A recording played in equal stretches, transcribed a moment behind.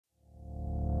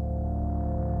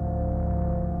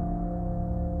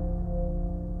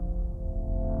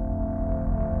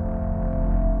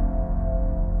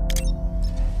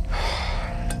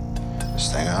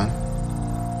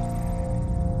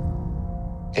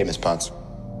Hey, Miss Potts.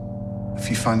 If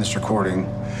you find this recording,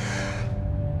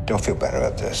 don't feel bad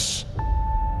about this.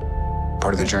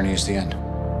 Part of the journey is the end.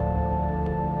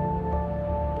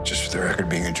 Just for the record,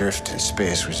 being adrift in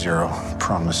space with zero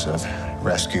promise of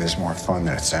rescue is more fun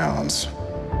than it sounds.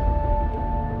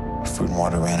 Food and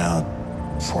water ran out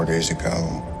 4 days ago.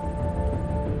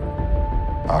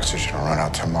 Oxygen will run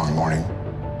out tomorrow morning.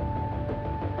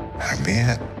 That'll be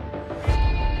it.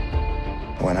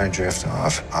 When I drift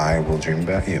off, I will dream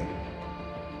about you.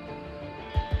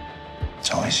 It's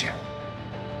always you.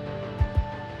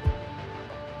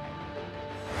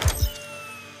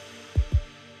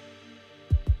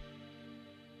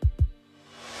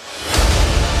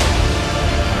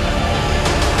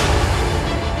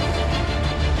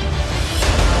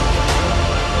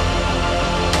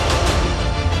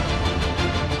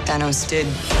 Thanos did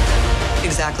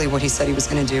exactly what he said he was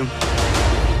going to do.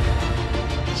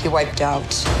 He wiped out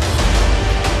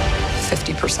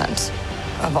 50%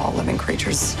 of all living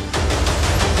creatures.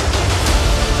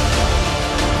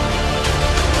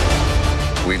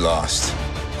 We lost,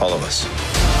 all of us.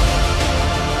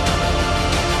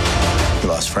 We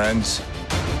lost friends,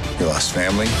 we lost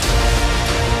family.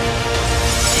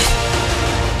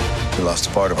 We lost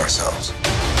a part of ourselves.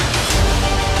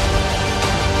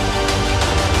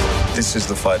 This is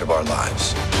the fight of our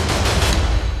lives.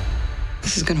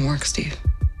 This is gonna work, Steve.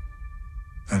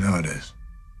 I know it is.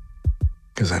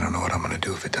 Because I don't know what I'm gonna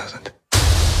do if it doesn't.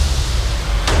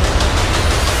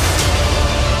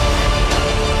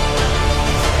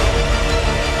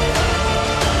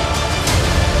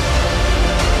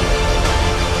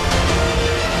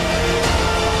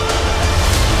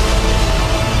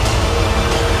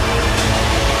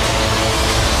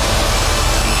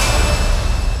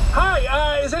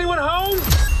 Is anyone home?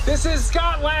 This is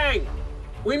Scott Lang.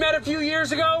 We met a few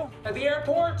years ago at the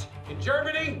airport in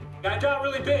Germany. I got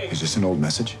really big. Is this an old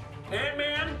message?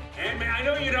 Ant-Man, I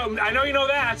know you know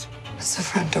that. It's the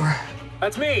front door.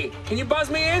 That's me. Can you buzz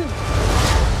me in?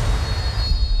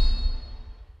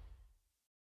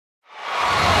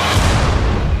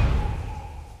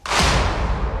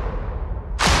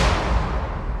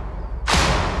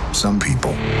 Some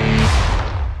people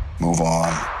move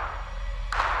on.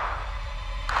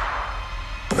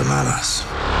 But not us.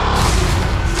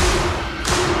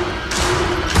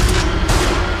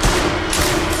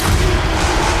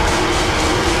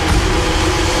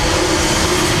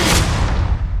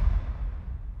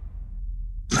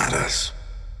 Not us.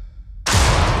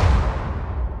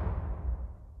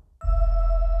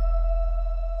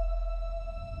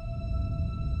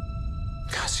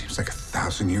 God, seems like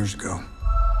 1,000 years ago.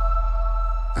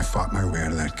 I fought my way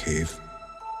out of that cave,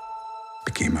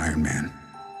 became Iron Man.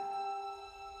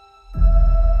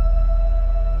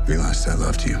 Realized I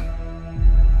loved you.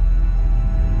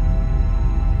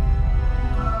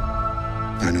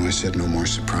 I know I said no more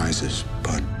surprises,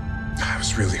 but I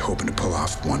was really hoping to pull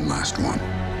off one last one.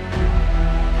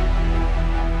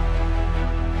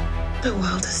 The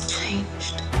world has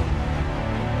changed.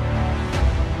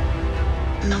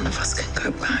 None of us can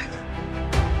go back.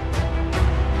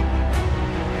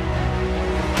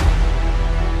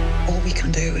 All we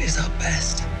can do is our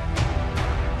best.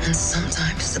 And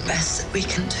sometimes the best that we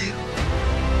can do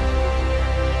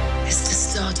is to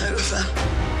start over.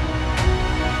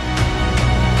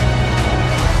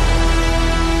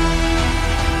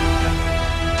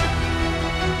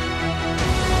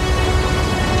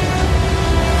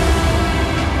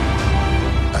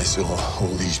 I saw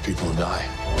all these people die.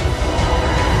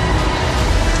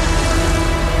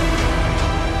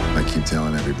 I keep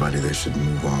telling everybody they should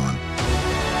move on.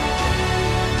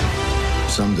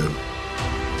 Some do.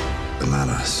 But not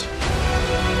us.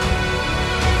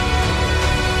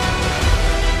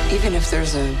 Even if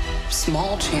there's a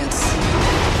small chance,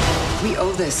 we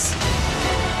owe this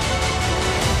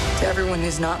to everyone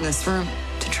who's not in this room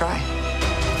to try.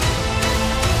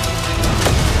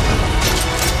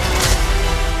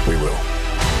 We will.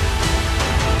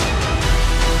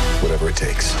 Whatever it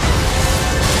takes.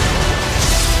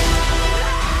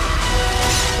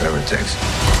 Whatever it takes.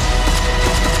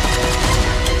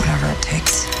 Whatever it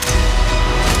takes.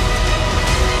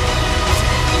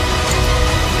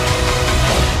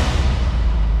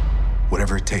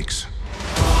 Whatever it takes.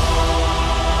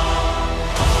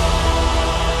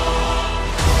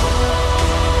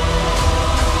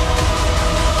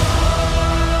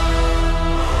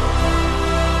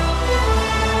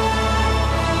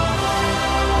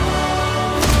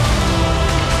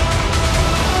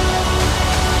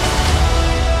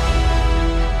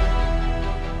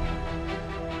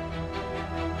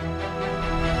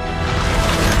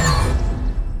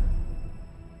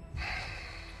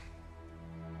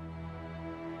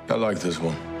 like this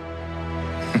one.